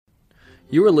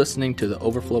You are listening to the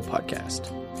Overflow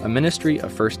Podcast, a ministry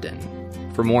of First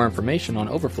Denton. For more information on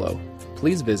Overflow,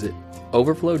 please visit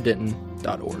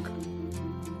overflowdenton.org.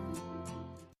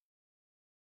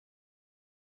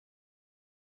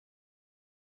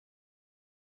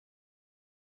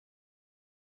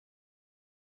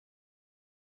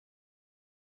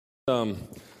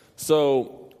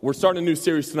 So we're starting a new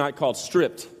series tonight called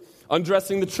Stripped,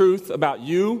 undressing the truth about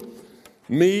you,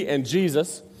 me, and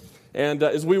Jesus. And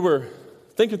as we were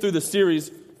thinking through this series,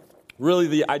 really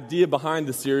the idea behind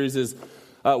the series is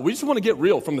we just want to get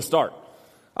real from the start.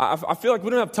 I feel like we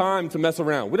don't have time to mess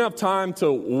around. We don't have time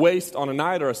to waste on a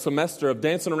night or a semester of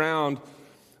dancing around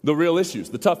the real issues,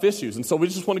 the tough issues. And so we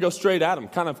just want to go straight at them,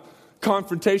 kind of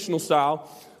confrontational style,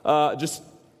 just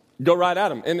go right at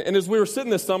them. And as we were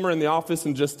sitting this summer in the office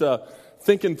and just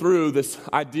thinking through this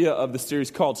idea of the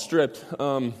series called Stripped,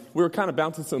 we were kind of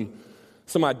bouncing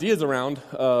some ideas around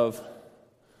of,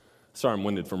 sorry I'm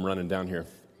winded from running down here.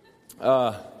 We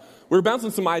were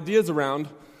bouncing some ideas around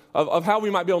of how we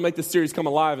might be able to make this series come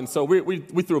alive. And so we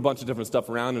threw a bunch of different stuff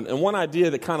around. And one idea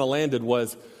that kind of landed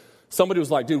was somebody was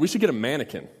like, dude, we should get a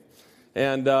mannequin.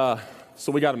 And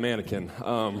so we got a mannequin.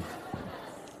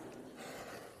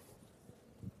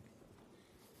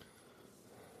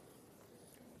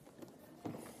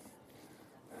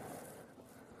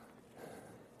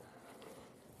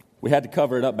 We had to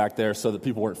cover it up back there so that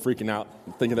people weren't freaking out,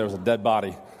 thinking there was a dead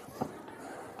body.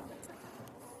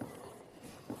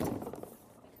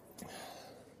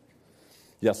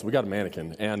 Yes, we got a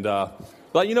mannequin. And,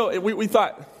 but you know, we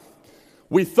thought,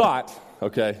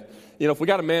 okay, you know, if we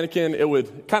got a mannequin, it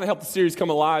would kind of help the series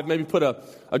come alive, maybe put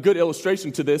a good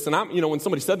illustration to this. And when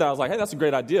somebody said that, I was like, hey, that's a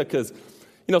great idea, because,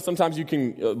 you know, sometimes you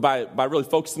can, by really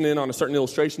focusing in on a certain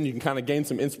illustration, you can kind of gain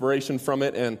some inspiration from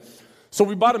it. And so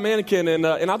we bought a mannequin, and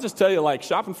I'll just tell you, like,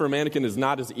 shopping for a mannequin is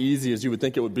not as easy as you would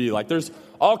think it would be. Like, there's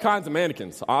all kinds of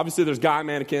mannequins. Obviously, there's guy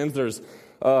mannequins, there's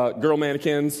girl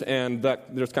mannequins, and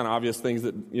there's kind of obvious things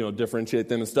that, you know, differentiate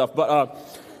them and stuff. But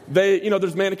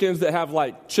there's mannequins that have,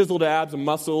 like, chiseled abs and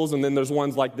muscles, and then there's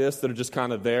ones like this that are just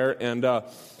kind of there. And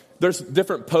there's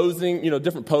different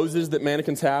poses that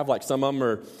mannequins have. Like, some of them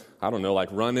are, I don't know, like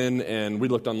running, and we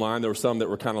looked online. There were some that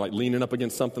were kind of like leaning up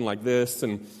against something like this,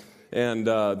 and then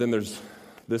there's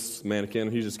this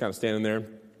mannequin. He's just kind of standing there.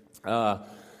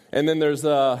 And then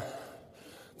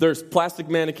there's plastic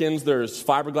mannequins. There's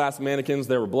fiberglass mannequins.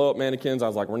 There were blow-up mannequins. I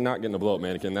was like, we're not getting a blow-up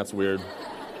mannequin. That's weird.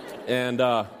 And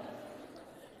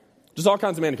just all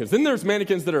kinds of mannequins. Then there's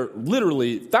mannequins that are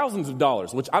literally thousands of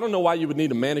dollars, which I don't know why you would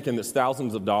need a mannequin that's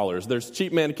thousands of dollars. There's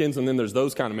cheap mannequins, and then there's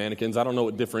those kind of mannequins. I don't know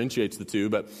what differentiates the two.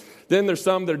 But then there's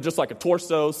some that are just like a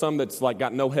torso, some that's like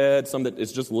got no head, some that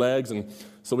is just legs, and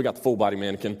so we got the full-body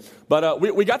mannequin. But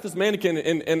we got this mannequin,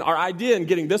 and our idea in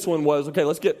getting this one was, okay,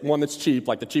 let's get one that's cheap,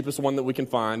 like the cheapest one that we can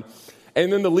find,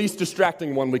 and then the least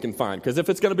distracting one we can find. Because if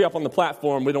it's going to be up on the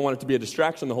platform, we don't want it to be a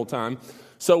distraction the whole time.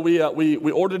 So we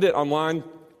ordered it online.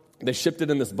 They shipped it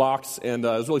in this box, and it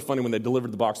was really funny when they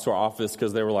delivered the box to our office,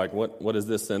 because they were like, what is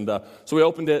this? And so we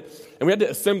opened it, and we had to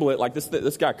assemble it. Like,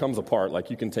 this guy comes apart. Like,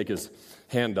 you can take his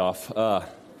hand off. I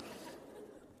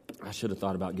should have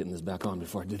thought about getting this back on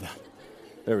before I did that.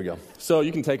 There we go. So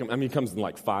you can take him. I mean, he comes in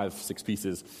like 5-6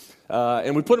 pieces.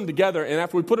 And we put them together, and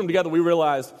after we put them together, we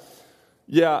realized,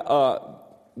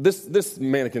 this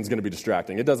mannequin's going to be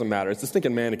distracting. It doesn't matter. It's a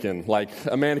stinking mannequin. Like,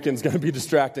 a mannequin's going to be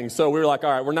distracting. So we were like,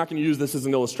 all right, we're not going to use this as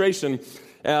an illustration.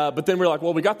 But then we were like,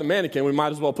 well, we got the mannequin. We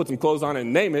might as well put some clothes on it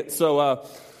and name it. So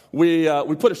we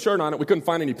put a shirt on it. We couldn't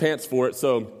find any pants for it.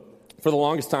 So for the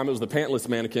longest time, it was the pantless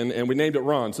mannequin, and we named it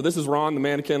Ron. So this is Ron, the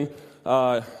mannequin.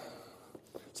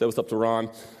 Say what's up to Ron.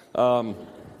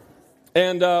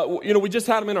 We just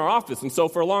had him in our office. And so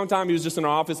for a long time, he was just in our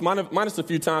office, minus a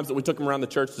few times that we took him around the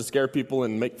church to scare people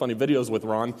and make funny videos with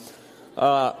Ron.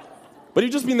 But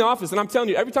he'd just be in the office. And I'm telling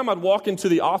you, every time I'd walk into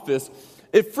the office,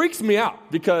 it freaks me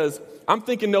out, because I'm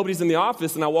thinking nobody's in the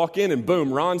office, and I walk in, and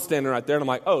boom, Ron's standing right there. And I'm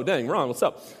like, oh, dang, Ron, what's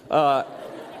up?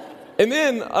 And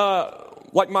then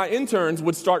my interns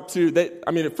would start to,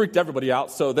 it freaked everybody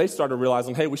out. So they started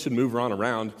realizing, hey, we should move Ron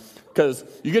around. Because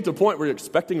you get to a point where you're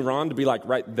expecting Ron to be like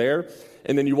right there,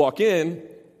 and then you walk in,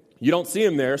 you don't see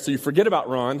him there, so you forget about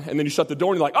Ron, and then you shut the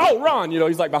door, and you're like, oh, Ron,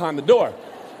 he's like behind the door.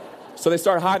 So they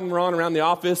started hiding Ron around the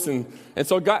office, and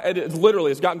so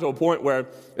it's gotten to a point where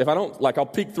if I don't, I'll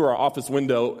peek through our office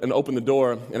window and open the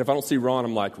door, and if I don't see Ron,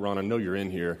 I'm like, Ron, I know you're in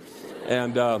here.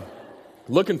 And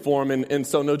looking for him, and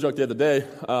so no joke, the other day,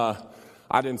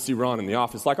 I didn't see Ron in the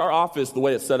office. Like, our office, the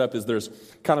way it's set up is there's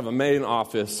kind of a main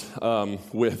office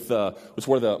which is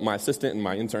where my assistant and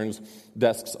my intern's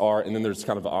desks are, and then there's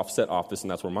kind of an offset office,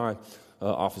 and that's where my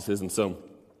office is. And so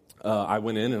I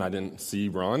went in and I didn't see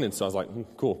Ron, and so I was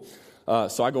like, cool.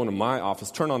 So I go into my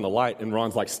office, turn on the light, and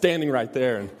Ron's like standing right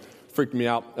there and freaked me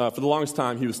out. For the longest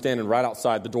time, he was standing right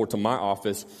outside the door to my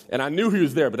office, and I knew he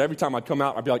was there, but every time I'd come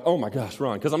out, I'd be like, oh my gosh,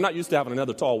 Ron, because I'm not used to having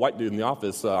another tall white dude in the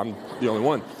office. I'm the only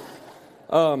one.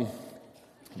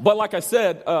 But like I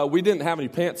said, we didn't have any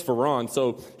pants for Ron,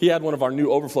 so he had one of our new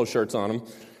Overflow shirts on him,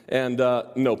 and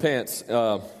no pants.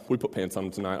 We put pants on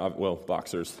him tonight,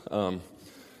 boxers.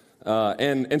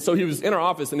 And so he was in our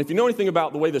office, and if you know anything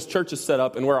about the way this church is set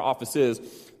up and where our office is,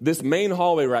 this main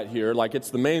hallway right here, like it's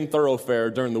the main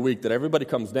thoroughfare during the week that everybody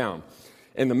comes down.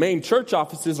 And the main church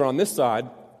offices are on this side,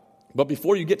 but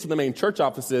before you get to the main church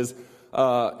offices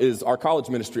is our college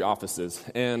ministry offices.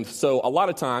 And so a lot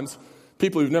of times,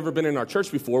 people who've never been in our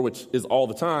church before, which is all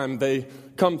the time, they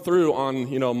come through on,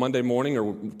 Monday morning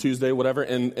or Tuesday, whatever,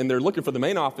 and they're looking for the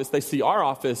main office. They see our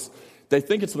office. They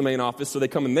think it's the main office, so they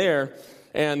come in there.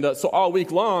 And so all week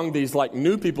long, these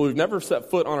new people who've never set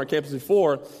foot on our campus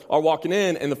before are walking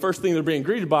in, and the first thing they're being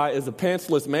greeted by is a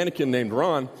pantsless mannequin named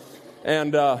Ron.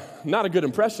 And not a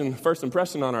good first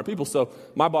impression on our people. So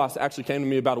my boss actually came to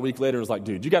me about a week later and was like,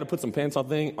 dude, you got to put some pants on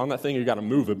that thing, or you got to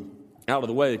move it out of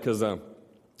the way, because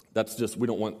that's just, we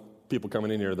don't want people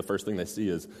coming in here, the first thing they see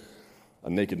is a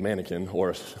naked mannequin,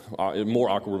 or more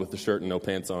awkward with the shirt and no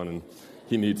pants on, and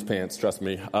he needs pants, trust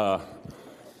me.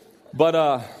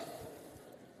 But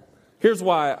here's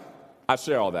why I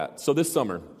share all that. So this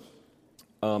summer,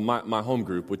 my home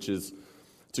group, it's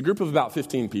a group of about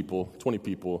 15 people, 20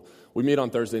 people. We meet on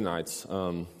Thursday nights.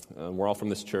 We're all from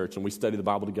this church, and we study the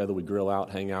Bible together. We grill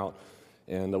out, hang out,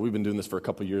 and we've been doing this for a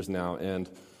couple years now.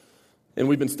 And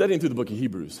we've been studying through the book of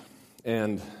Hebrews.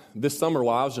 And this summer,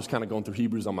 while I was just kind of going through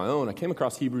Hebrews on my own, I came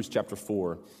across Hebrews chapter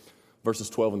 4, verses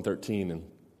 12 and 13. And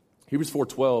Hebrews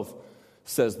 4:12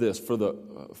 says this, For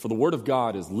the word of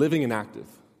God is living and active,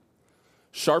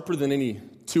 sharper than any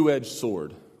two-edged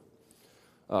sword,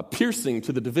 piercing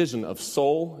to the division of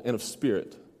soul and of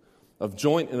spirit, of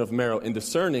joint and of marrow, and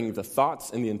discerning the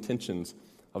thoughts and the intentions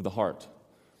of the heart.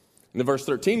 And then verse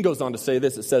 13 goes on to say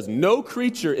this. It says, no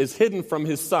creature is hidden from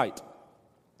his sight,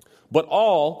 but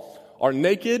all are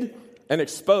naked and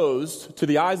exposed to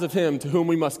the eyes of him to whom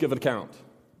we must give an account.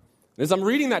 And as I'm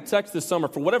reading that text this summer,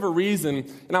 for whatever reason,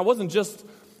 and I wasn't just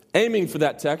aiming for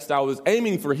that text, I was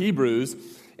aiming for Hebrews,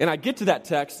 and I get to that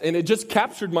text, and it just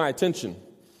captured my attention.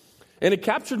 And it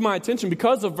captured my attention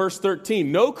because of verse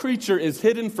 13. No creature is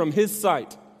hidden from his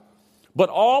sight, but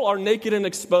all are naked and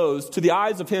exposed to the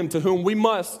eyes of him to whom we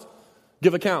must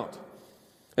give account.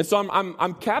 And so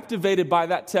I'm captivated by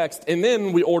that text. And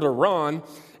then we order Ron,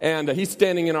 and he's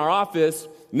standing in our office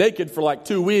naked for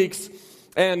 2 weeks.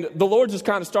 And the Lord just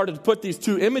kind of started to put these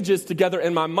two images together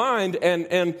in my mind.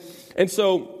 And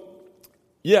so...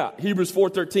 yeah, Hebrews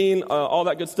 4:13, all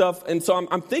that good stuff. And so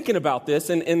I'm thinking about this,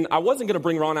 and I wasn't going to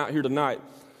bring Ron out here tonight,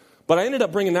 but I ended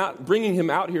up bringing him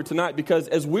out here tonight because,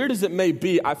 as weird as it may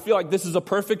be, I feel like this is a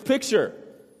perfect picture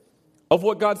of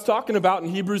what God's talking about in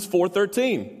Hebrews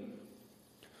 4:13.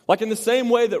 Like in the same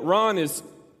way that Ron is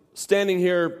standing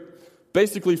here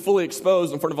basically fully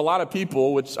exposed in front of a lot of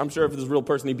people, which I'm sure if this is a real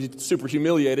person, he'd be super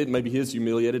humiliated. Maybe he is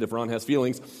humiliated if Ron has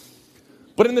feelings.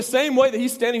 But in the same way that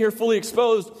he's standing here fully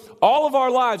exposed, all of our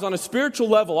lives on a spiritual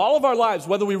level, all of our lives,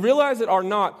 whether we realize it or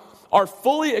not, are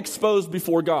fully exposed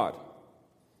before God.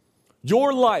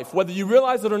 Your life, whether you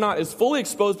realize it or not, is fully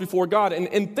exposed before God.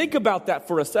 And think about that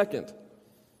for a second.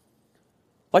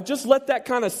 Just let that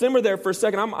kind of simmer there for a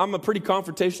second. I'm a pretty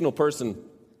confrontational person.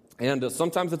 And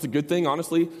sometimes that's a good thing,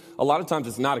 honestly. A lot of times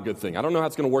it's not a good thing. I don't know how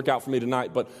it's going to work out for me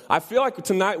tonight, but I feel like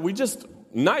tonight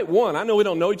night one, I know we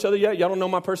don't know each other yet. Y'all don't know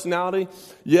my personality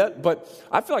yet, but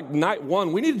I feel like night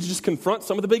one, we need to just confront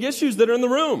some of the big issues that are in the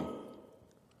room.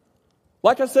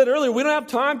 Like I said earlier, we don't have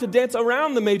time to dance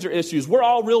around the major issues. We're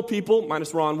all real people,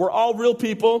 minus Ron. We're all real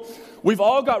people. We've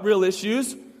all got real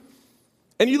issues.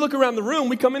 And you look around the room,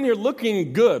 we come in here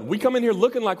looking good. We come in here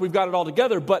looking like we've got it all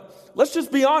together, but let's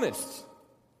just be honest.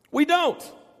 We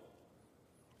don't.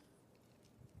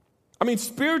 I mean,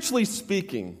 spiritually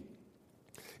speaking,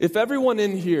 if everyone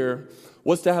in here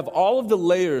was to have all of the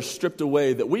layers stripped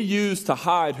away that we use to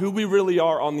hide who we really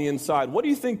are on the inside, what do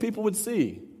you think people would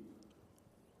see?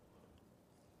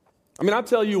 I mean, I'll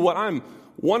tell you what I'm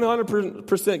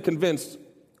 100% convinced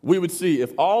we would see.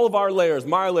 If all of our layers,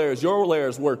 my layers, your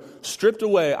layers, were stripped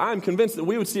away, I'm convinced that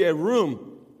we would see a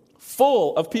room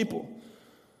full of people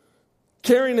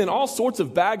carrying in all sorts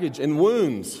of baggage and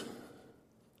wounds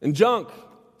and junk,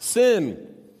 sin,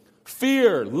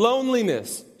 fear,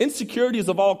 loneliness, insecurities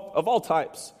of all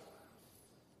types.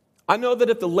 I know that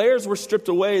if the layers were stripped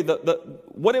away,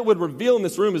 what it would reveal in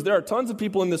this room is there are tons of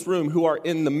people in this room who are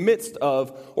in the midst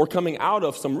of or coming out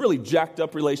of some really jacked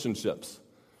up relationships.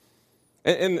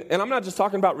 And I'm not just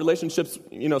talking about relationships,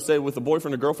 say with a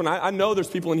boyfriend or girlfriend. I know there's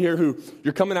people in here who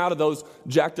you're coming out of those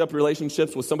jacked up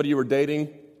relationships with somebody you were dating,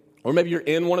 or maybe you're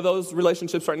in one of those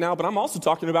relationships right now. But I'm also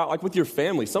talking about like with your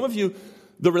family. Some of you,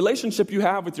 the relationship you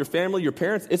have with your family, your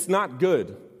parents, it's not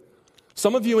good.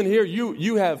 Some of you in here,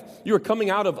 you are coming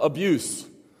out of abuse.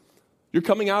 You're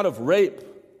coming out of rape.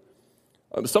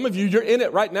 Some of you, you're in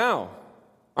it right now.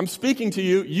 I'm speaking to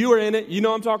you. You are in it. You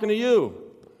know I'm talking to you.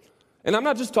 And I'm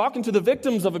not just talking to the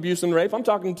victims of abuse and rape. I'm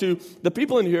talking to the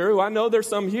people in here who I know there's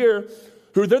some here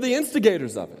who they're the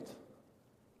instigators of it.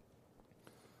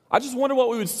 I just wonder what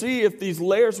we would see if these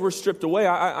layers were stripped away.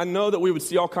 I know that we would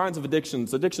see all kinds of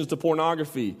addictions to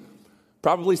pornography,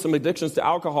 probably some addictions to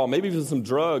alcohol, maybe even some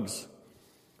drugs.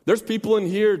 There's people in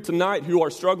here tonight who are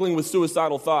struggling with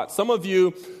suicidal thoughts. Some of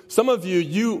you,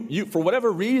 for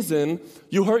whatever reason,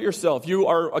 you hurt yourself. You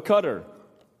are a cutter.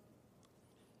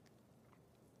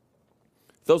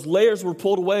 If those layers were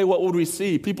pulled away, what would we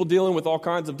see? People dealing with all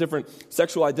kinds of different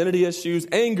sexual identity issues,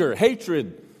 anger,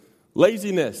 hatred,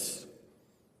 laziness.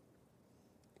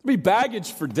 It'd be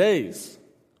baggage for days.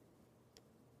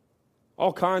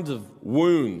 All kinds of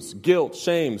wounds, guilt,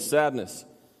 shame, sadness.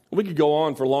 We could go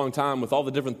on for a long time with all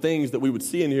the different things that we would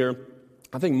see in here.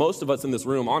 I think most of us in this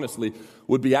room, honestly,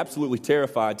 would be absolutely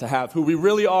terrified to have who we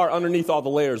really are underneath all the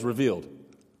layers revealed.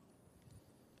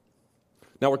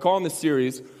 Now, we're calling this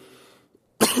series,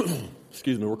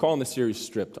 we're calling this series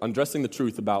Stripped, Undressing the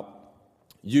Truth About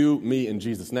You, Me, and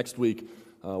Jesus. Next week,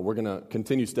 we're going to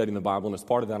continue studying the Bible, and as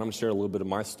part of that, I'm going to share a little bit of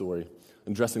my story,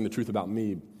 undressing the truth about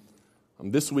me.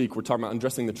 This week, we're talking about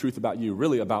undressing the truth about you,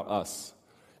 really about us.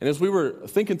 And as we were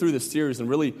thinking through this series and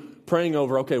really praying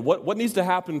over, okay, what needs to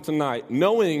happen tonight,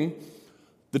 knowing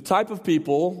the type of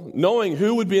people, knowing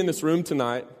who would be in this room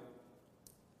tonight,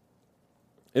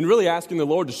 and really asking the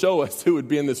Lord to show us who would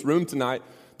be in this room tonight,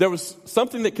 there was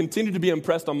something that continued to be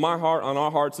impressed on my heart, on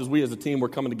our hearts as we as a team were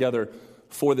coming together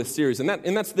for this series. And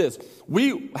that's this.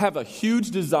 We have a huge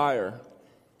desire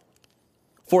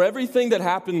for everything that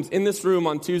happens in this room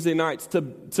on Tuesday nights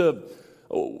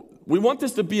we want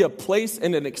this to be a place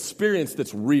and an experience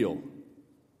that's real.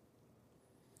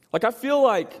 Like I feel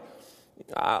like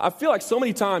so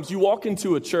many times you walk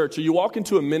into a church or you walk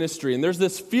into a ministry and there's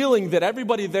this feeling that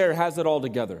everybody there has it all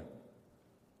together.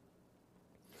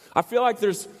 I feel like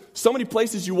there's so many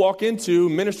places you walk into,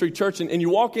 ministry, church, and you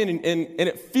walk in and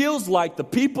it feels like the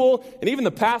people and even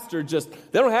the pastor they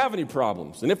don't have any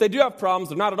problems. And if they do have problems,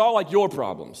 they're not at all like your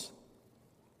problems.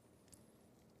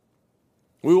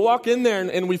 We walk in there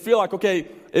and we feel like, okay,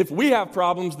 if we have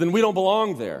problems, then we don't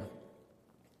belong there.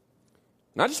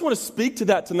 And I just want to speak to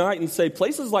that tonight and say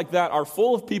places like that are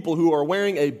full of people who are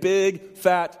wearing a big,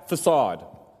 fat facade.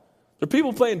 They're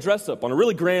people playing dress up on a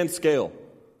really grand scale.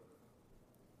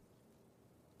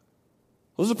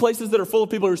 Those are places that are full of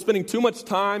people who are spending too much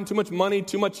time, too much money,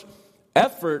 too much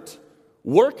effort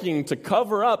working to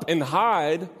cover up and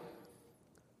hide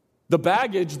the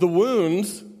baggage, the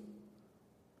wounds,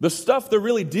 the stuff they're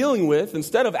really dealing with,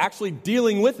 instead of actually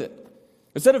dealing with it.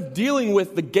 Instead of dealing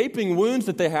with the gaping wounds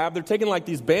that they have, they're taking like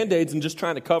these Band-Aids and just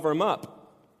trying to cover them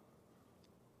up.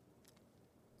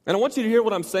 And I want you to hear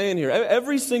what I'm saying here.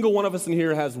 Every single one of us in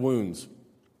here has wounds.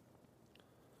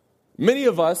 Many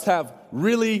of us have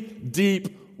really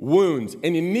deep wounds,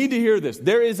 and you need to hear this.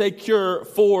 There is a cure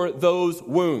for those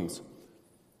wounds.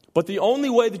 But the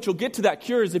only way that you'll get to that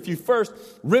cure is if you first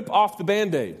rip off the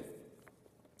Band-Aid.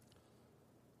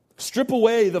 Strip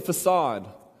away the facade.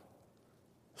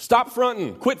 Stop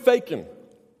fronting. Quit faking.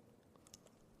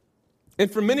 And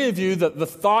for many of you, the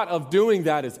thought of doing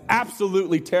that is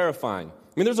absolutely terrifying.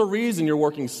 I mean, there's a reason you're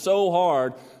working so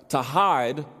hard to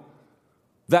hide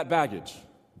that baggage,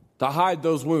 to hide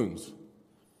those wounds.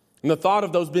 And the thought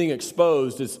of those being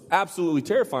exposed is absolutely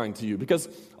terrifying to you because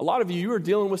a lot of you are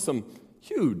dealing with some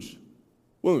huge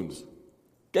wounds,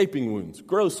 gaping wounds,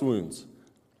 gross wounds.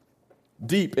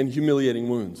 Deep and humiliating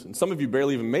wounds. And some of you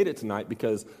barely even made it tonight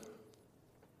because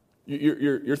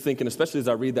you're thinking, especially as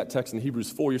I read that text in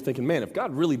Hebrews 4, you're thinking, man, if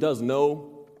God really does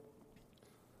know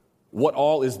what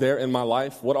all is there in my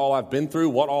life, what all I've been through,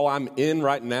 what all I'm in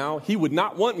right now, He would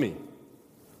not want me.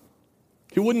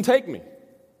 He wouldn't take me.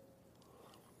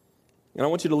 And I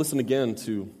want you to listen again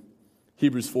to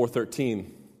Hebrews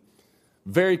 4:13.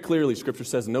 Very clearly, Scripture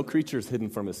says, no creature is hidden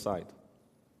from His sight,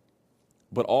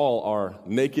 but all are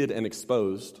naked and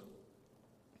exposed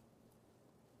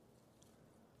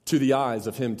to the eyes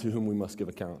of Him to whom we must give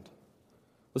account.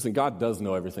 Listen, God does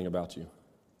know everything about you.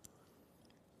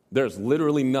 There's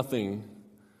literally nothing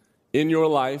in your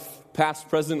life, past,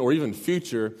 present, or even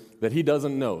future, that he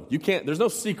doesn't know. There's no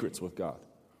secrets with God.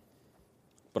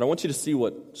 But I want you to see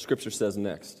what Scripture says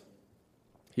next.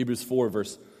 Hebrews 4,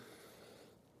 verse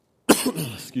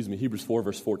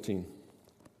 14.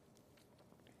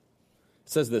 It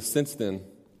says this, "Since then,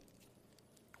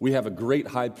 we have a great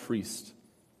high priest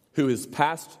who has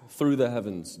passed through the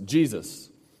heavens, Jesus,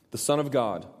 the Son of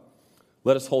God.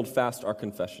 Let us hold fast our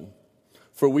confession.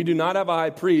 For we do not have a high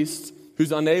priest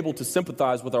who's unable to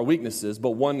sympathize with our weaknesses,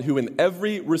 but one who in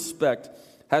every respect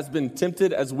has been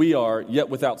tempted as we are, yet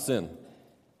without sin.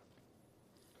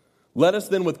 Let us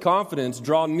then with confidence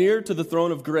draw near to the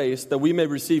throne of grace that we may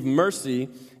receive mercy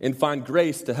and find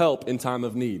grace to help in time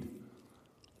of need."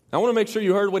 I want to make sure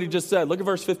you heard what he just said. Look at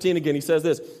verse 15 again. He says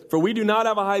this, "For we do not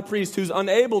have a high priest who's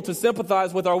unable to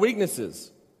sympathize with our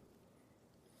weaknesses,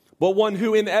 but one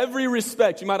who in every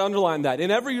respect," you might underline that, "in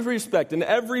every respect, in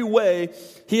every way,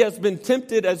 he has been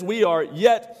tempted as we are,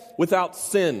 yet without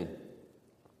sin."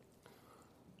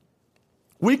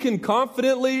 We can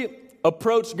confidently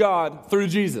approach God through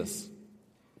Jesus.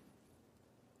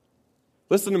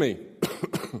 Listen to me.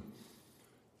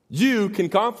 You can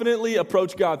confidently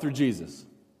approach God through Jesus.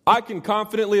 I can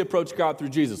confidently approach God through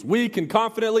Jesus. We can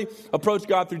confidently approach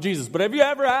God through Jesus. But have you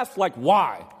ever asked,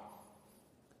 why? I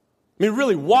mean,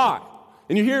 really, why?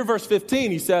 And you hear in verse 15,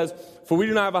 he says, "For we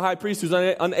do not have a high priest who's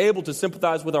unable to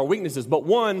sympathize with our weaknesses, but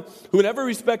one who in every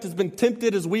respect has been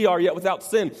tempted as we are, yet without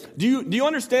sin." Do you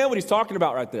understand what he's talking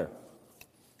about right there?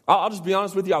 I'll just be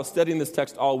honest with you. I was studying this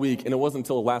text all week, and it wasn't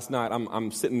until last night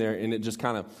I'm sitting there, and it just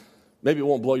kind of, maybe it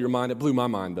won't blow your mind. It blew my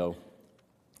mind, though.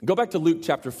 Go back to Luke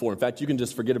chapter 4. In fact, you can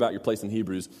just forget about your place in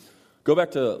Hebrews. Go back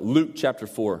to Luke chapter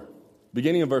 4,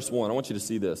 beginning of verse 1. I want you to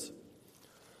see this.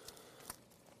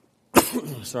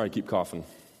 Sorry, I keep coughing.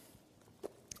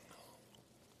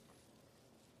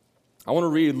 I want to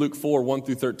read Luke 4, 1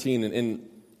 through 13,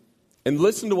 and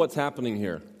listen to what's happening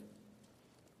here.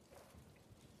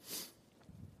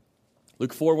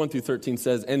 Luke 4, 1 through 13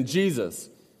 says, "And Jesus,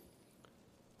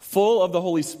 full of the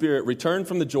Holy Spirit, returned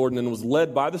from the Jordan and was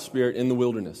led by the Spirit in the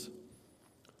wilderness,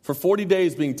 for 40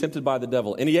 days being tempted by the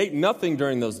devil. And he ate nothing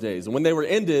during those days. And when they were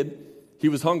ended, he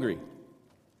was hungry.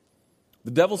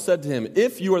 The devil said to him,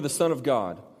 'If you are the Son of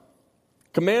God,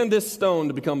 command this stone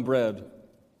to become bread.'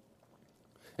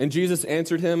 And Jesus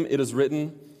answered him, 'It is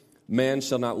written, man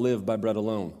shall not live by bread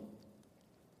alone.'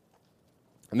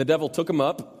 And the devil took him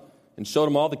up and showed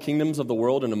him all the kingdoms of the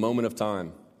world in a moment of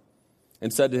time,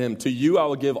 and said to him, 'To you I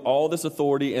will give all this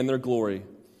authority and their glory,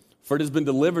 for it has been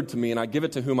delivered to me, and I give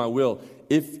it to whom I will.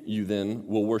 If you then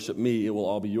will worship me, it will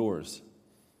all be yours.'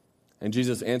 And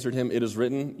Jesus answered him, 'It is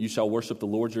written, you shall worship the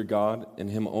Lord your God, and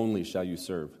him only shall you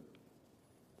serve.'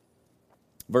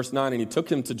 Verse 9, and he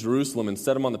took him to Jerusalem and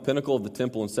set him on the pinnacle of the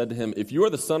temple and said to him, 'If you are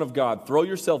the Son of God, throw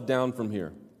yourself down from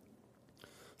here.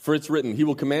 For it's written, he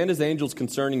will command his angels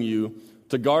concerning you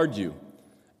to guard you.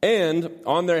 And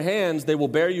on their hands they will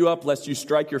bear you up, lest you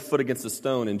strike your foot against a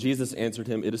stone.' And Jesus answered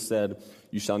him, 'It is said,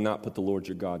 you shall not put the Lord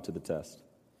your God to the test.'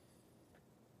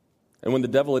 And when the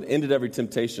devil had ended every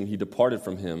temptation, he departed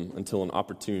from him until an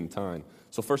opportune time."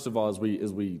 So first of all, as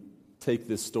we take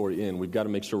this story in, we've got to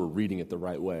make sure we're reading it the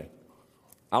right way.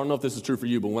 I don't know if this is true for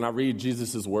you, but when I read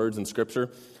Jesus' words in Scripture,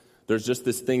 there's just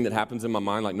this thing that happens in my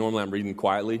mind, like normally I'm reading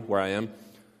quietly where I am.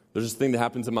 There's this thing that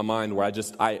happens in my mind where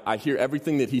I hear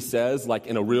everything that he says like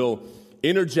in a real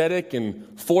energetic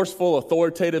and forceful,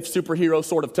 authoritative, superhero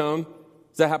sort of tone.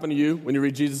 Does that happen to you when you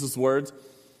read Jesus' words?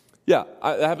 Yeah,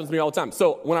 that happens to me all the time.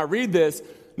 So when I read this,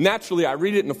 naturally I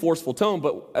read it in a forceful tone,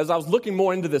 but as I was looking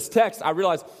more into this text, I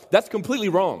realized that's completely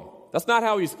wrong. That's not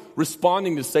how he's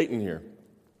responding to Satan here.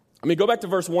 I mean, go back to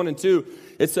verse 1 and 2.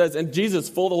 It says, "And Jesus,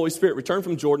 full of the Holy Spirit, returned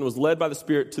from Jordan, was led by the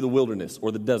Spirit to the wilderness,"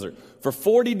 or the desert, "for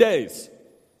 40 days,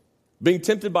 being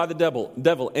tempted by the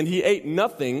devil. And he ate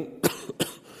nothing,"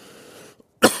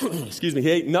 he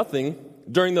ate nothing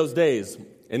during those days.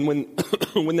 And when,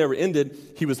 when they were ended,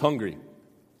 he was hungry.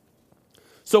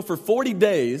 So for 40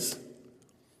 days,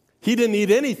 he didn't eat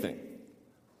anything.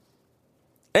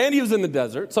 And he was in the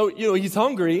desert. So, he's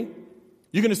hungry.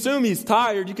 You can assume he's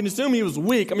tired. You can assume he was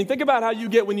weak. I mean, think about how you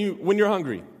get when you're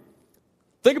hungry.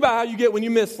 Think about how you get when you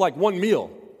miss like one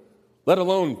meal, let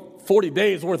alone 40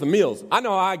 days worth of meals. I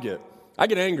know how I get. I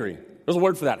get angry. There's a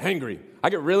word for that, hangry. I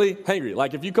get really hangry.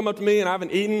 Like if you come up to me and I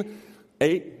haven't eaten.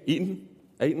 If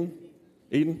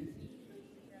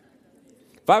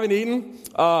I haven't eaten,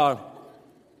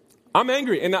 I'm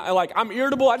angry and I'm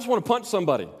irritable. I just want to punch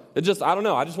somebody. I don't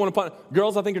know. I just want to punch.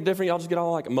 Girls, I think are different. Y'all just get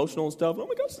all like emotional and stuff. Oh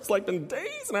my gosh, it's like been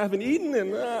days and I haven't eaten.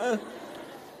 And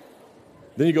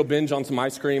then you go binge on some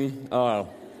ice cream.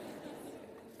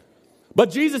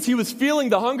 But Jesus, he was feeling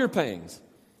the hunger pangs.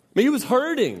 I mean, he was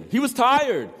hurting. He was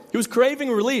tired. He was craving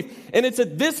relief. And it's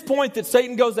at this point that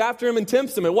Satan goes after him and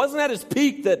tempts him. It wasn't at his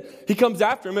peak that he comes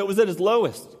after him. It was at his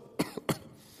lowest.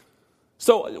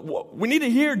 So we need to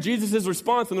hear Jesus'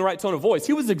 response in the right tone of voice.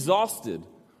 He was exhausted.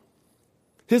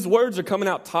 His words are coming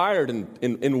out tired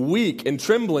and weak and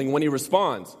trembling when he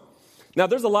responds. Now,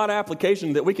 there's a lot of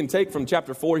application that we can take from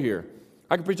chapter 4 here.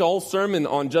 I could preach a whole sermon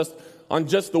on just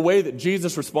the way that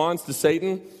Jesus responds to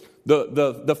Satan.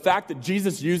 The fact that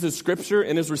Jesus uses Scripture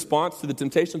in his response to the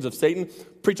temptations of Satan,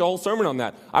 preach a whole sermon on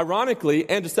that. Ironically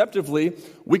and deceptively,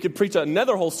 we could preach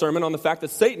another whole sermon on the fact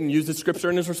that Satan uses Scripture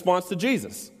in his response to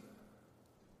Jesus.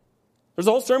 There's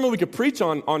a whole sermon we could preach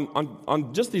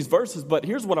on just these verses, but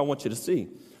here's what I want you to see.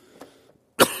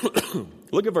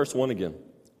 Look at verse 1 again.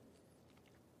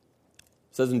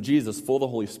 It says, "And Jesus, full of the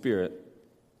Holy Spirit,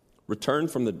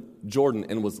 returned from the Jordan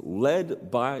and was led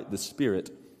by the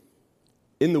Spirit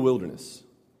in the wilderness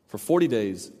for 40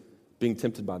 days, being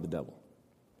tempted by the devil."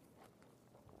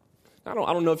 I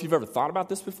don't know if you've ever thought about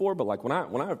this before, but like when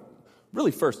I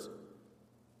really first,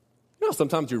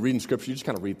 sometimes you're reading Scripture, you just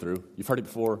kind of read through. You've heard it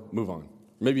before, move on.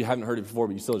 Maybe you haven't heard it before,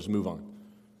 but you still just move on.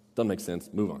 Doesn't make sense,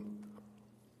 move on.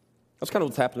 That's kind of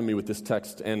what's happened to me with this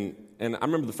text. And I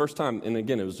remember the first time, and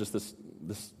again, it was just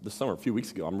this summer, a few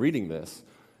weeks ago, I'm reading this.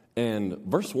 And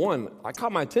verse 1, I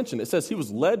caught my attention. It says he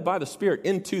was led by the Spirit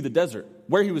into the desert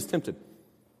where he was tempted.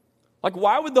 Like,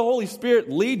 why would the Holy Spirit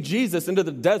lead Jesus into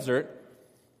the desert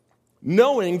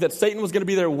knowing that Satan was going to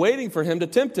be there waiting for him to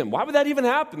tempt him? Why would that even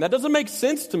happen? That doesn't make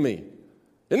sense to me.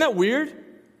 Isn't that weird?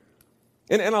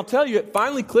 And I'll tell you, it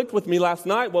finally clicked with me last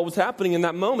night what was happening in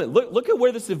that moment. Look at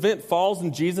where this event falls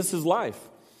in Jesus' life.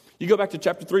 You go back to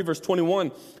chapter 3, verse 21.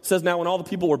 It says, "Now when all the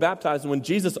people were baptized, and when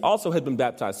Jesus also had been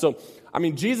baptized." So,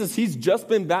 Jesus, he's just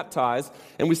been baptized.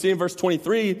 And we see in verse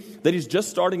 23 that he's just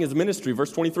starting his ministry.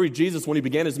 Verse 23, Jesus, when he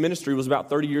began his ministry, was about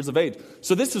 30 years of age.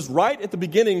 So this is right at the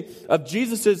beginning of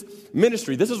Jesus'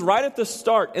 ministry. This is right at the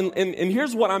start. And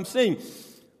here's what I'm seeing.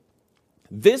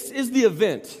 This is the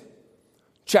event.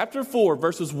 Chapter 4,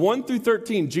 verses 1 through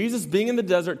 13, Jesus being in the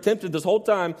desert, tempted this whole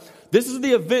time. This is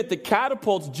the event that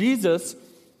catapults Jesus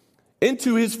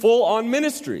into his full-on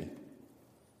ministry.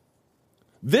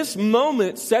 This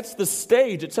moment sets the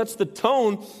stage. It sets the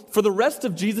tone for the rest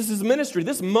of Jesus' ministry.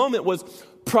 This moment was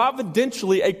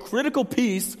providentially a critical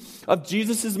piece of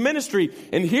Jesus' ministry.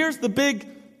 And here's the big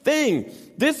thing.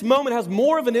 This moment has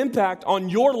more of an impact on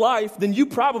your life than you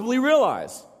probably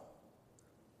realize.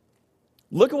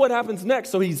 Look at what happens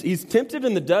next. So he's tempted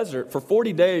in the desert for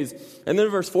 40 days. And then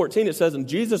in verse 14 it says, "And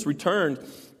Jesus returned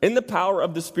in the power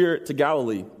of the Spirit to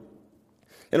Galilee.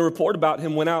 And a report about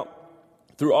him went out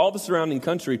through all the surrounding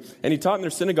country, and he taught in their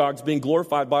synagogues, being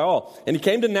glorified by all. And he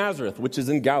came to Nazareth," which is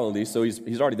in Galilee, so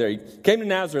he's already there. He came to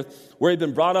Nazareth, where he'd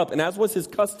been brought up, and as was his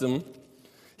custom,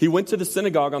 he went to the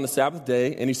synagogue on the Sabbath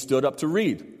day, and he stood up to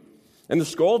read. And the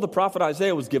scroll of the prophet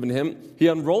Isaiah was given him. He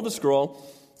unrolled the scroll,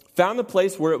 found the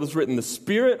place where it was written, "The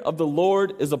Spirit of the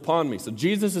Lord is upon me." So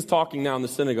Jesus is talking now in the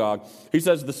synagogue. He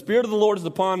says, "The Spirit of the Lord is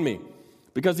upon me,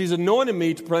 because he's anointed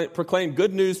me to proclaim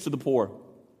good news to the poor.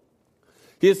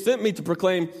 He has sent me to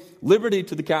proclaim liberty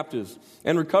to the captives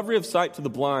and recovery of sight to the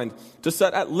blind, to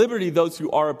set at liberty those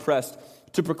who are oppressed,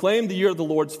 to proclaim the year of the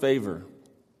Lord's favor."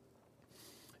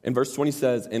 And verse 20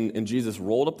 says, and Jesus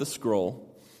rolled up the scroll,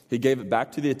 he gave it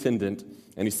back to the attendant,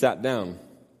 and he sat down.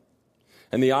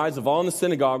 And the eyes of all in the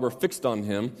synagogue were fixed on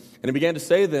him, and he began to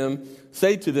say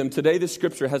to them, "Today this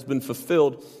scripture has been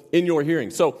fulfilled in your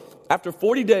hearing." So after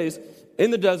 40 days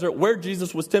in the desert where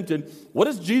Jesus was tempted, what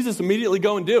does Jesus immediately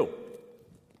go and do?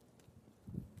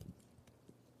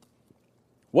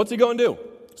 What's he going to do?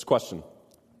 It's a question.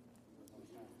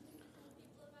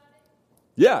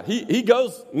 Yeah, he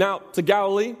goes now to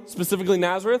Galilee, specifically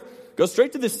Nazareth, goes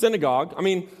straight to this synagogue.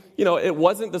 It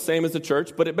wasn't the same as the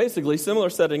church, but it basically, similar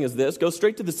setting as this, goes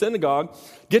straight to the synagogue,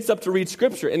 gets up to read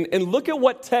Scripture. And look at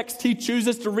what text he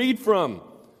chooses to read from.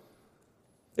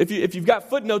 If you've got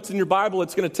footnotes in your Bible,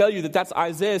 it's going to tell you that that's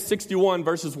Isaiah 61,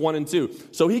 verses 1 and 2.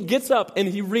 So he gets up and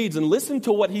he reads, and listen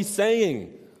to what he's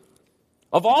saying.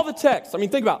 Of all the texts,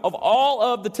 think about it. Of all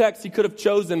of the texts he could have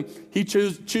chosen, he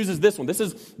chooses this one. This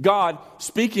is God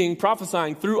speaking,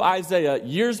 prophesying through Isaiah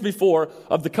years before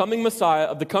of the coming Messiah,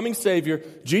 of the coming Savior.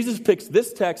 Jesus picks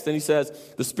this text and he says,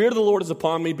 "The Spirit of the Lord is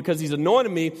upon me because he's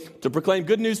anointed me to proclaim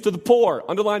good news to the poor."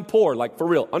 Underline poor, like for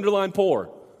real. Underline poor.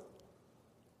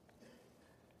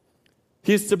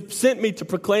 He has sent me to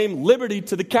proclaim liberty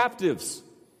to the captives.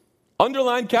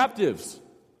 Underline captives.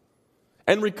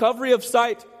 And recovery of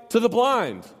sight to the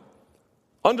blind.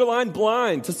 Underline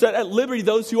blind, to set at liberty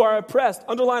those who are oppressed.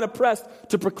 Underline oppressed,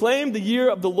 to proclaim the year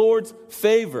of the Lord's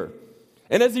favor.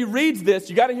 And as he reads this,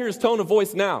 you got to hear his tone of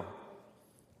voice now.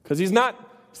 Because he's not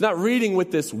reading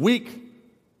with this weak,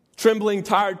 trembling,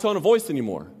 tired tone of voice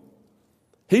anymore.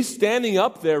 He's standing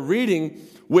up there reading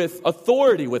with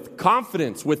authority, with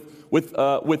confidence, with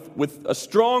a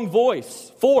strong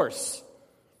voice, force.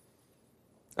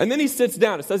 And then he sits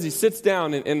down. It says he sits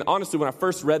down, and honestly, when I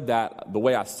first read that, the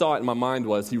way I saw it in my mind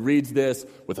was he reads this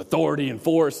with authority and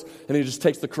force, and he just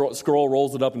takes the scroll,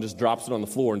 rolls it up, and just drops it on the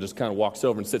floor and just kind of walks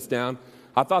over and sits down.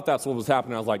 I thought that's what was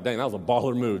happening. I was like, dang, that was a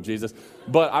baller move, Jesus.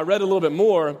 But I read a little bit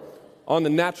more on the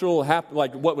natural,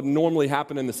 like what would normally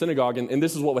happen in the synagogue, and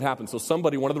this is what would happen. So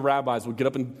somebody, one of the rabbis, would get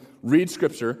up and read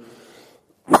Scripture,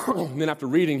 and then after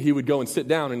reading, he would go and sit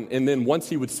down, and then once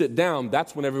he would sit down,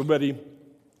 that's when everybody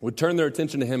would turn their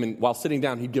attention to him, and while sitting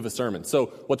down, he'd give a sermon. So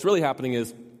what's really happening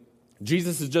is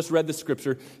Jesus has just read the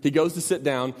Scripture, he goes to sit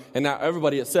down, and now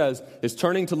everybody, it says, is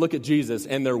turning to look at Jesus,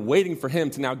 and they're waiting for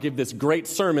him to now give this great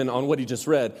sermon on what he just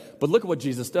read. But look at what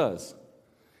Jesus does.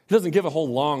 He doesn't give a whole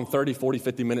long 30, 40,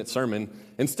 50-minute sermon.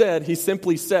 Instead, he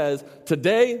simply says,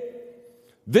 today,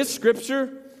 this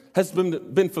Scripture has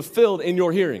been fulfilled in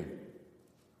your hearing.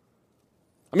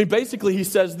 I mean, basically, he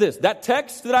says this. That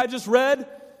text that I just read,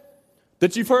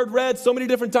 that you've heard read so many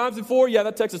different times before, yeah,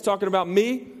 that text is talking about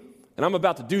me, and I'm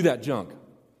about to do that junk.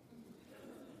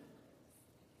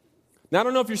 Now, I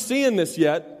don't know if you're seeing this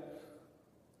yet,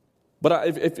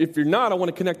 but if you're not, I want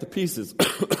to connect the pieces.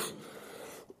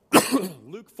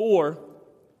 Luke 4,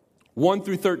 1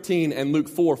 through 13, and Luke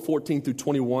 4, 14 through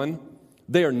 21,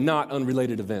 they are not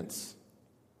unrelated events.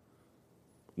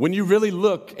 When you really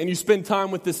look and you spend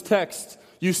time with this text,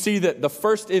 you see that the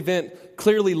first event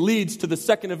clearly leads to the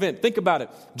second event. Think about it.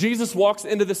 Jesus walks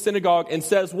into the synagogue and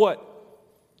says what?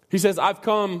 He says, I've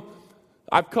come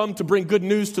to bring good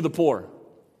news to the poor.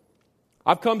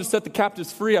 I've come to set the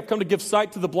captives free. I've come to give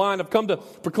sight to the blind. I've come to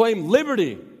proclaim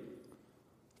liberty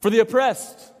for the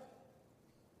oppressed.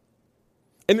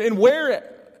 And where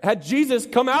had Jesus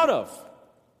come out of?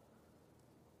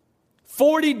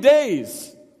 40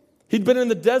 days. He'd been in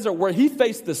the desert where he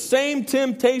faced the same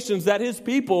temptations that his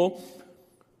people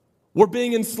were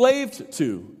being enslaved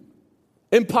to,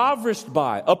 impoverished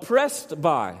by, oppressed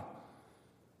by.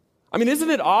 I mean, isn't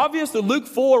it obvious that Luke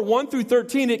 4, 1 through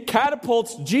 13, it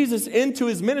catapults Jesus into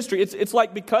his ministry? It's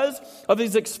like because of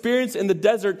his experience in the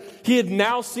desert, he had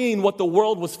now seen what the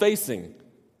world was facing.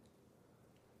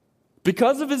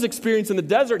 Because of his experience in the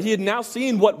desert, he had now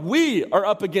seen what we are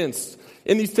up against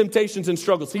in these temptations and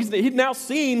struggles. He'd now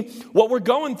seen what we're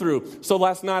going through. So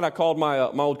last night I called my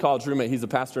old college roommate. He's a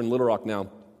pastor in Little Rock now.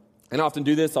 And I often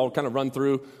do this. I'll kind of run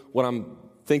through what I'm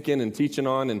thinking and teaching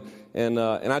on. And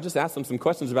I just asked him some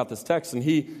questions about this text. And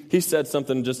he said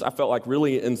something I felt like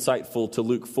really insightful to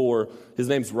Luke 4. His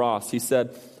name's Ross. He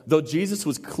said, though Jesus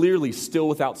was clearly still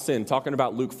without sin, talking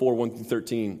about Luke 4, 1 through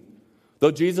 13, though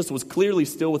Jesus was clearly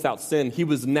still without sin, he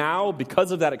was now,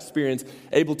 because of that experience,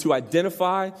 able to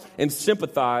identify and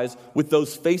sympathize with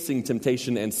those facing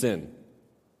temptation and sin.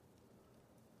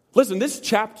 Listen, this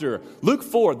chapter, Luke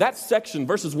 4, that section,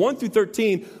 verses 1 through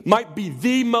 13, might be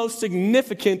the most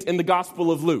significant in the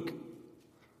Gospel of Luke.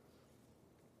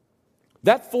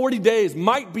 That 40 days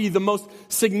might be the most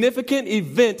significant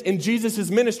event in Jesus'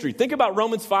 ministry. Think about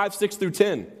Romans 5, 6 through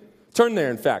 10. Turn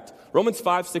there, in fact. Romans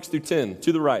 5, 6 through 10,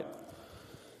 to the right.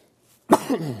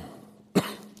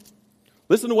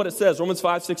 Listen to what it says. Romans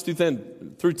 5, 6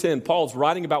 through 10. Paul's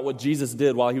writing about what Jesus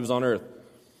did while he was on earth.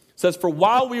 It says, for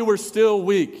while we were still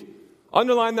weak,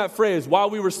 underline that phrase, while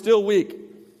we were still weak,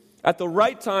 at the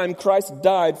right time Christ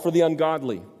died for the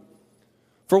ungodly.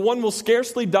 For one will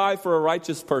scarcely die for a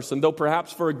righteous person, though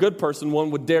perhaps for a good person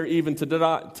one would dare even to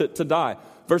die.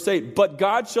 Verse 8, but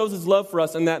God shows his love for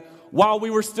us in that while we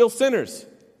were still sinners.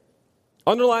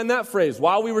 Underline that phrase,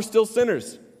 while we were still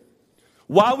sinners.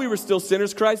 While we were still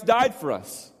sinners, Christ died for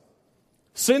us.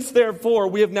 Since, therefore,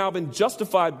 we have now been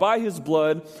justified by his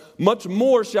blood, much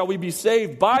more shall we be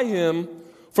saved by him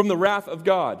from the wrath of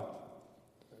God.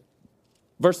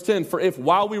 Verse 10, for if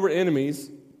while we were enemies,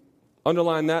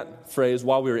 underline that phrase,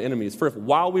 while we were enemies, for if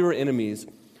while we were enemies,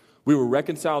 we were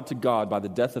reconciled to God by the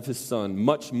death of his Son,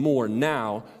 much more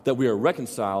now that we are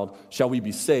reconciled, shall we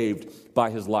be saved by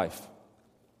his life.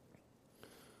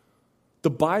 The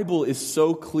Bible is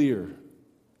so clear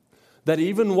that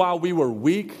even while we were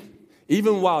weak,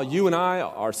 even while you and I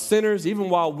are sinners, even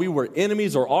while we were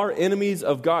enemies or are enemies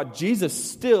of God, Jesus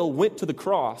still went to the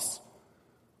cross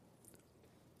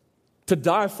to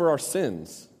die for our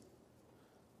sins.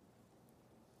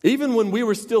 Even when we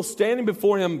were still standing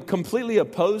before him, completely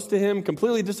opposed to him,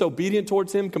 completely disobedient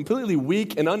towards him, completely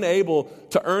weak and unable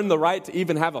to earn the right to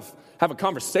even have a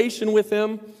conversation with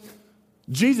him,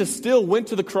 Jesus still went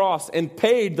to the cross and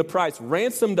paid the price,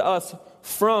 ransomed us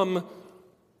from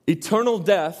eternal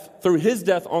death through his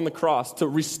death on the cross to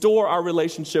restore our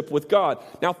relationship with God.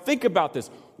 Now think about this.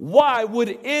 Why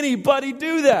would anybody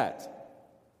do that?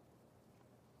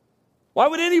 Why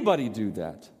would anybody do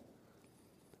that?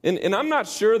 And I'm not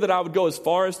sure that I would go as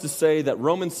far as to say that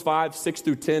Romans 5, 6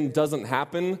 through 10 doesn't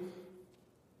happen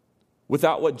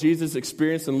without what Jesus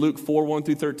experienced in Luke 4, 1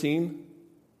 through 13.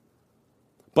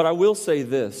 But I will say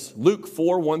this, Luke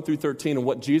 4, 1 through 13 and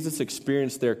what Jesus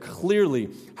experienced there clearly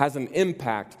has an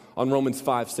impact on Romans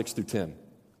 5, 6 through 10.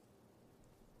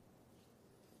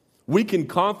 We can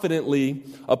confidently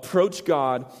approach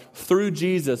God through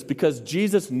Jesus because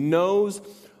Jesus knows,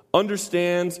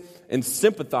 understands, and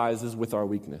sympathizes with our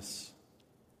weakness.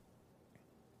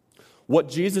 What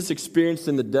Jesus experienced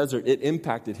in the desert, it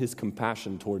impacted his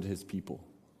compassion toward his people,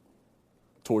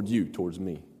 toward you, towards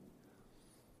me.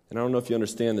 And I don't know if you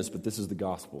understand this, but this is the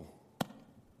gospel.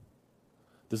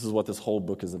 This is what this whole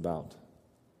book is about.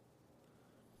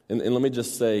 And let me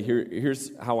just say,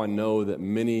 here's how I know that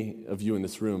many of you in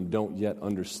this room don't yet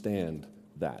understand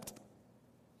that.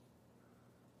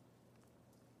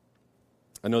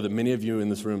 I know that many of you in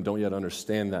this room don't yet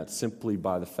understand that simply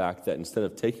by the fact that instead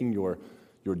of taking your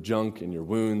junk and your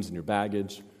wounds and your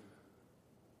baggage,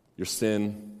 your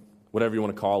sin, whatever you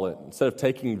want to call it, instead of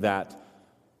taking that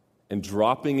and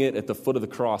dropping it at the foot of the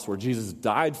cross where Jesus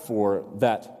died for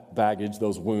that baggage,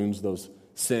 those wounds, those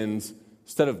sins,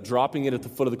 instead of dropping it at the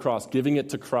foot of the cross, giving it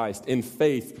to Christ in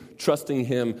faith, trusting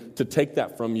him to take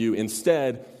that from you,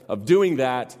 instead of doing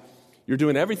that, you're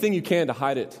doing everything you can to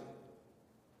hide it.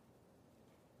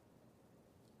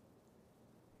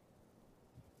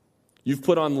 You've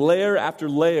put on layer after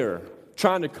layer,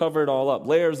 trying to cover it all up.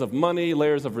 Layers of money,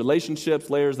 layers of relationships,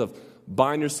 layers of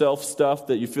buying yourself stuff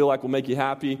that you feel like will make you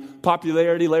happy.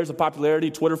 Popularity, layers of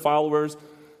popularity, Twitter followers,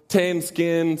 tan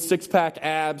skin, six-pack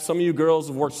abs. Some of you girls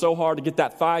have worked so hard to get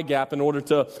that thigh gap in order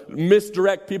to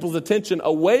misdirect people's attention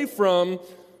away from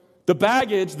the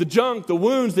baggage, the junk, the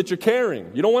wounds that you're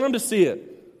carrying. You don't want them to see it.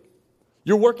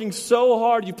 You're working so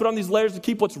hard, you put on these layers to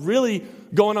keep what's really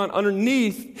going on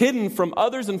underneath, hidden from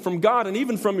others and from God and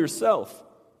even from yourself.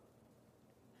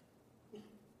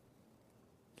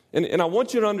 And I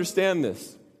want you to understand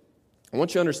this. I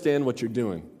want you to understand what you're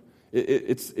doing.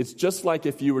 It's just like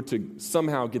if you were to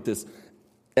somehow get this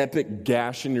epic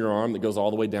gash in your arm that goes all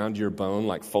the way down to your bone,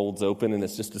 like folds open, and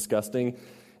it's just disgusting.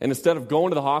 And instead of going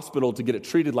to the hospital to get it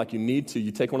treated like you need to,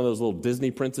 you take one of those little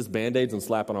Disney princess Band-Aids and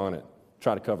slap it on it.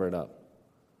 Try to cover it up.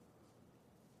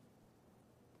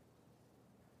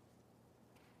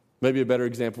 Maybe a better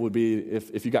example would be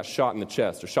if you got shot in the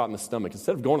chest or shot in the stomach.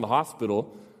 Instead of going to the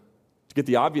hospital to get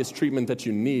the obvious treatment that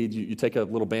you need, you take a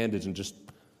little bandage and just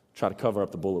try to cover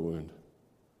up the bullet wound.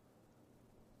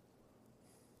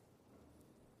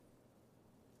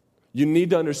 You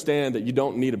need to understand that you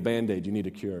don't need a Band-Aid, you need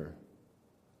a cure.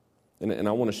 And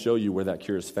I want to show you where that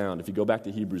cure is found. If you go back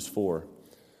to Hebrews 4.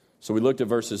 So we looked at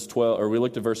verses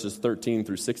 13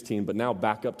 through 16, but now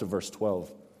back up to verse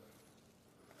 12.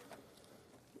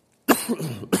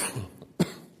 I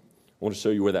want to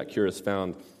show you where that cure is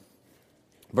found.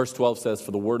 Verse 12 says,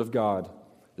 "For the word of God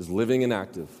is living and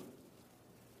active,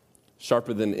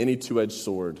 sharper than any two-edged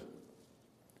sword,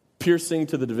 piercing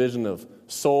to the division of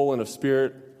soul and of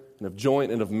spirit and of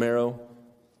joint and of marrow,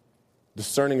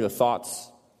 discerning the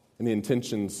thoughts and the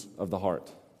intentions of the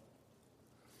heart."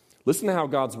 Listen to how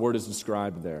God's word is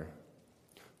described there.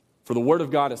 For the word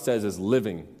of God, it says, is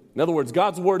living. In other words,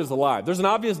 God's word is alive. There's an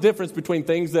obvious difference between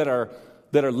things that are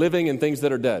living and things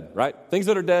that are dead, right? Things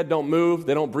that are dead don't move,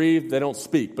 they don't breathe, they don't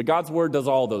speak. But God's word does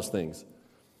all those things.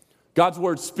 God's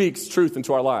word speaks truth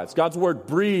into our lives. God's word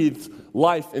breathes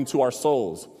life into our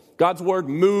souls. God's word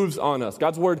moves on us.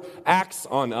 God's word acts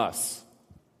on us.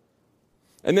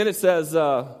 And then it says,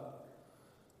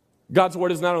 God's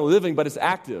word is not only living, but it's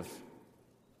active.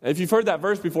 And if you've heard that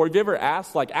verse before, have you ever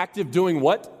asked, like, active doing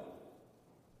what?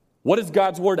 What is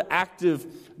God's word active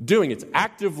doing? It's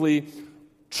actively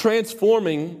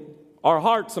transforming our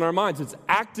hearts and our minds. It's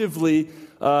actively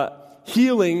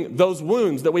healing those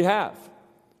wounds that we have.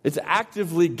 It's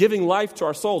actively giving life to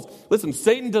our souls. Listen,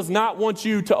 Satan does not want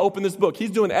you to open this book.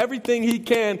 He's doing everything he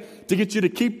can to get you to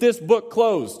keep this book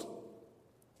closed.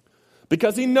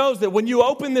 Because he knows that when you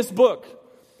open this book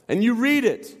and you read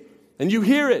it and you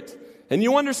hear it and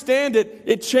you understand it,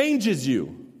 it changes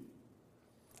you.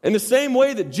 In the same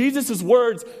way that Jesus'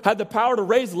 words had the power to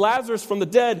raise Lazarus from the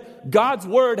dead, God's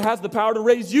word has the power to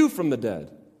raise you from the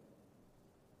dead.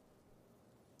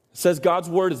 It says God's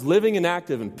word is living and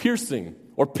active and piercing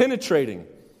or penetrating.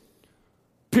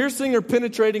 Piercing or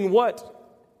penetrating what?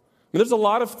 I mean, there's a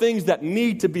lot of things that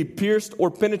need to be pierced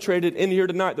or penetrated in here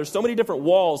tonight. There's so many different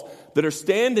walls that are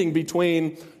standing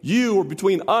between you or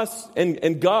between us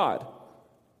and God.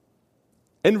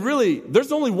 And really,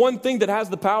 there's only one thing that has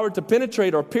the power to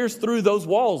penetrate or pierce through those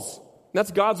walls. And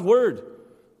that's God's word.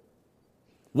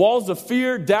 Walls of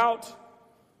fear, doubt,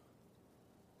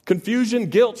 confusion,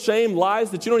 guilt, shame,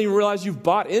 lies that you don't even realize you've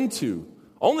bought into.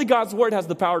 Only God's word has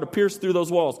the power to pierce through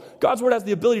those walls. God's word has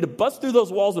the ability to bust through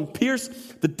those walls and pierce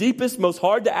the deepest, most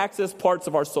hard to access parts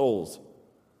of our souls.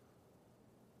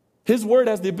 His word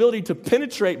has the ability to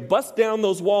penetrate, bust down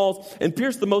those walls, and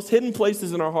pierce the most hidden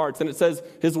places in our hearts. And it says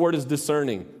his word is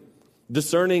discerning.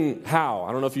 Discerning how?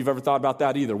 I don't know if you've ever thought about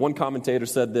that either. One commentator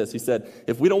said this. He said,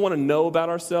 if we don't want to know about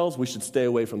ourselves, we should stay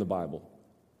away from the Bible.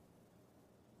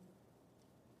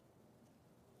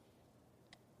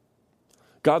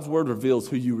 God's word reveals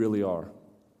who you really are.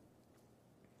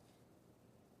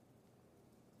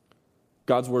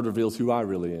 God's word reveals who I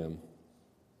really am.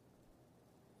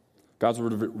 God's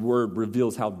word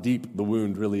reveals how deep the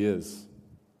wound really is.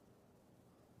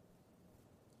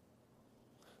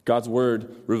 God's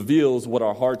word reveals what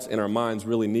our hearts and our minds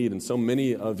really need. And so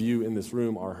many of you in this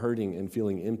room are hurting and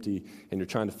feeling empty, and you're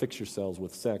trying to fix yourselves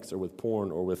with sex or with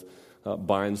porn or with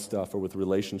buying stuff or with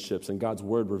relationships. And God's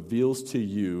word reveals to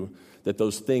you that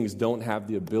those things don't have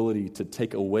the ability to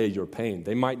take away your pain.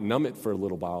 They might numb it for a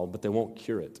little while, but they won't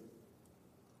cure it.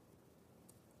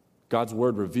 God's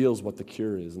word reveals what the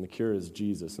cure is, and the cure is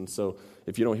Jesus. And so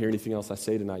if you don't hear anything else I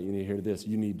say tonight, you need to hear this.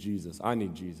 You need Jesus. I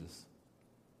need Jesus.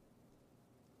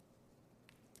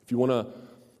 If you want to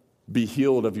be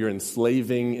healed of your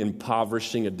enslaving,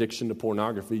 impoverishing addiction to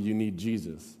pornography, you need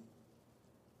Jesus.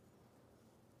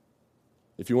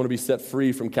 If you want to be set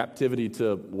free from captivity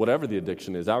to whatever the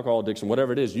addiction is, alcohol addiction,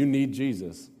 whatever it is, you need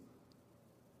Jesus.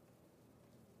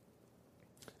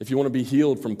 If you want to be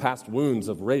healed from past wounds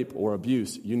of rape or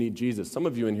abuse, you need Jesus. Some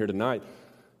of you in here tonight,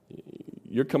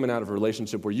 you're coming out of a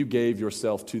relationship where you gave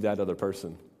yourself to that other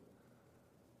person.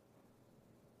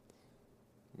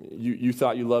 You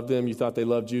thought you loved them, you thought they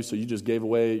loved you, so you just gave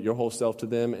away your whole self to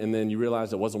them, and then you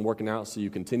realized it wasn't working out, so you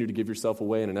continue to give yourself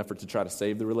away in an effort to try to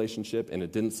save the relationship, and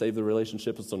it didn't save the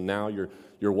relationship, and so now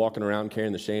you're walking around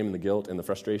carrying the shame and the guilt and the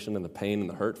frustration and the pain and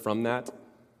the hurt from that.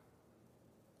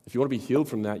 If you want to be healed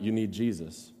from that, you need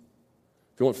Jesus.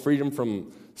 If you want freedom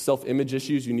from self-image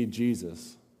issues, you need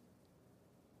Jesus.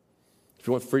 If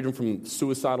you want freedom from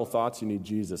suicidal thoughts, you need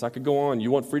Jesus. I could go on.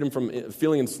 You want freedom from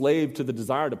feeling enslaved to the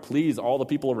desire to please all the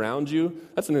people around you?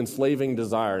 That's an enslaving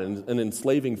desire, an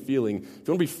enslaving feeling. If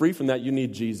you want to be free from that, you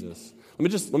need Jesus.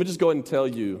 Let me just go ahead and tell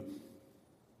you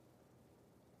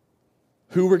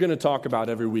who we're going to talk about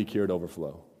every week here at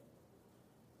Overflow.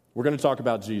 We're going to talk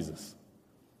about Jesus.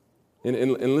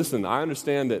 And listen, I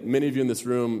understand that many of you in this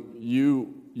room,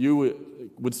 you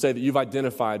would say that you've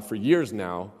identified for years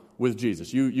now with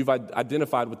Jesus. You've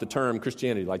identified with the term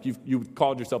Christianity, like you've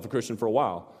called yourself a Christian for a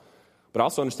while. But I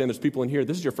also understand there's people in here,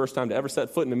 this is your first time to ever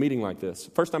set foot in a meeting like this,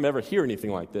 first time to ever hear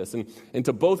anything like this. And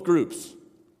to both groups,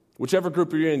 whichever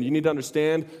group you're in, you need to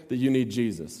understand that you need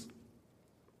Jesus.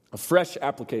 A fresh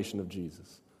application of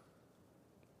Jesus.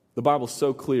 The Bible's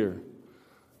so clear.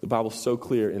 The Bible's so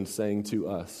clear in saying to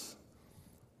us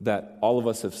that all of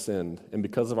us have sinned. And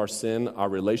because of our sin, our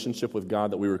relationship with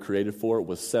God that we were created for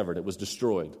was severed. It was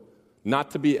destroyed.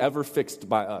 Not to be ever fixed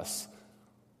by us.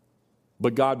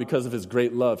 But God, because of his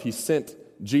great love, he sent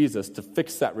Jesus to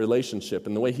fix that relationship.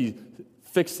 And the way he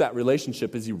fixed that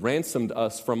relationship is he ransomed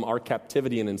us from our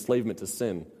captivity and enslavement to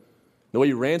sin. The way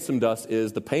he ransomed us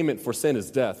is the payment for sin is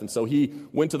death. And so he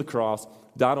went to the cross,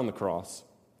 died on the cross.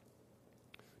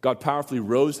 God powerfully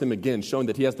rose him again, showing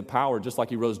that he has the power, just like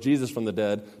he rose Jesus from the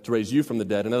dead, to raise you from the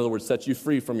dead. In other words, set you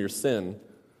free from your sin.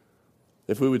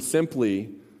 If we would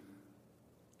simply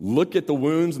look at the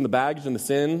wounds and the baggage and the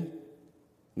sin,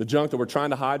 the junk that we're trying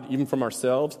to hide even from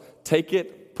ourselves, take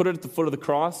it, put it at the foot of the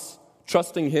cross,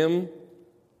 trusting him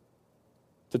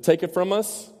to take it from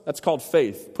us, that's called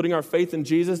faith. Putting our faith in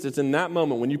Jesus, it's in that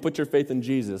moment when you put your faith in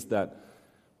Jesus that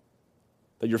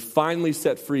you're finally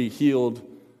set free, healed,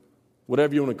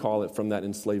 whatever you want to call it, from that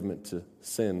enslavement to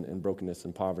sin and brokenness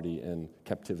and poverty and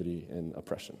captivity and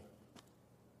oppression.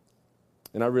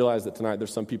 And I realize that tonight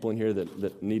there's some people in here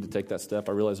that need to take that step.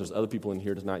 I realize there's other people in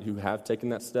here tonight who have taken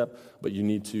that step, but you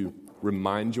need to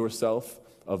remind yourself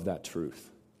of that truth.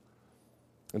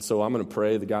 And so I'm going to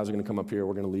pray. The guys are going to come up here.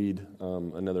 We're going to lead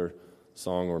another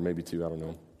song or maybe two, I don't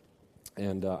know.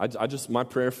 And I just, my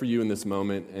prayer for you in this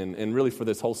moment and really for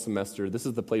this whole semester, this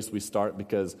is the place we start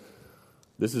because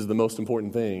this is the most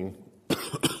important thing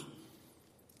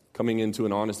coming into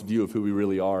an honest view of who we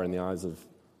really are in the eyes of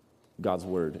God's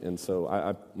Word. And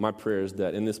so my prayer is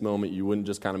that in this moment you wouldn't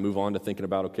just kind of move on to thinking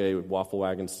about, okay, Waffle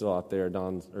Wagon's still out there,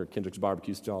 Don's or Kendrick's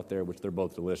Barbecue's still out there, which they're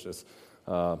both delicious.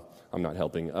 I'm not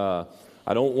helping. I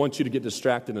don't want you to get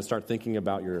distracted and start thinking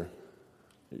about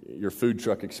your food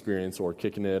truck experience or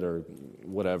kicking it or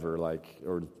whatever,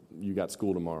 or you got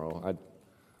school tomorrow.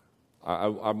 I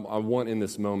want in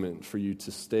this moment for you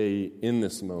to stay in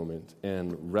this moment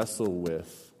and wrestle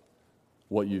with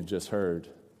what you've just heard.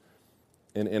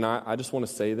 And I just want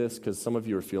to say this because some of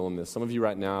you are feeling this. Some of you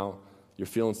right now, you're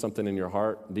feeling something in your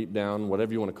heart, deep down,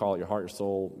 whatever you want to call it, your heart, your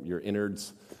soul, your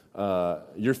innards.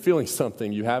 You're feeling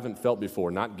something you haven't felt before.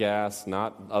 Not gas,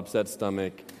 not upset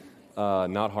stomach,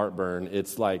 not heartburn.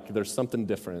 It's like there's something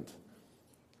different.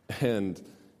 And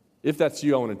if that's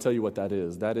you, I want to tell you what that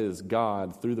is. That is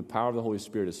God, through the power of the Holy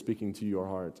Spirit, is speaking to your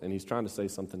heart, and He's trying to say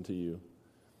something to you.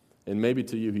 And maybe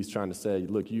to you, He's trying to say,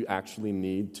 look, you actually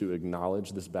need to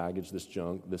acknowledge this baggage, this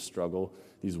junk, this struggle,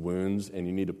 these wounds, and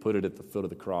you need to put it at the foot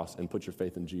of the cross and put your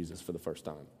faith in Jesus for the first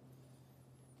time.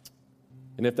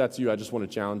 And if that's you, I just want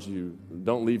to challenge you.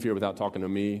 Don't leave here without talking to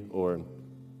me or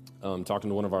talking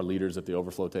to one of our leaders at the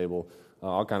overflow table.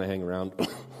 I'll kind of hang around.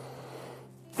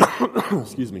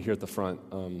 Excuse me, here at the front.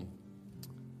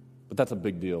 But that's a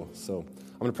big deal. So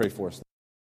I'm going to pray for us.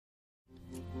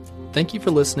 Thank you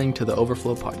for listening to the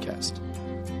Overflow Podcast.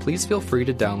 Please feel free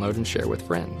to download and share with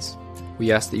friends.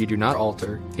 We ask that you do not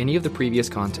alter any of the previous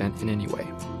content in any way.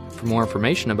 For more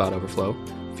information about Overflow,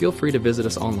 feel free to visit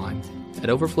us online at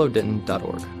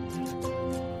overflowdenton.org.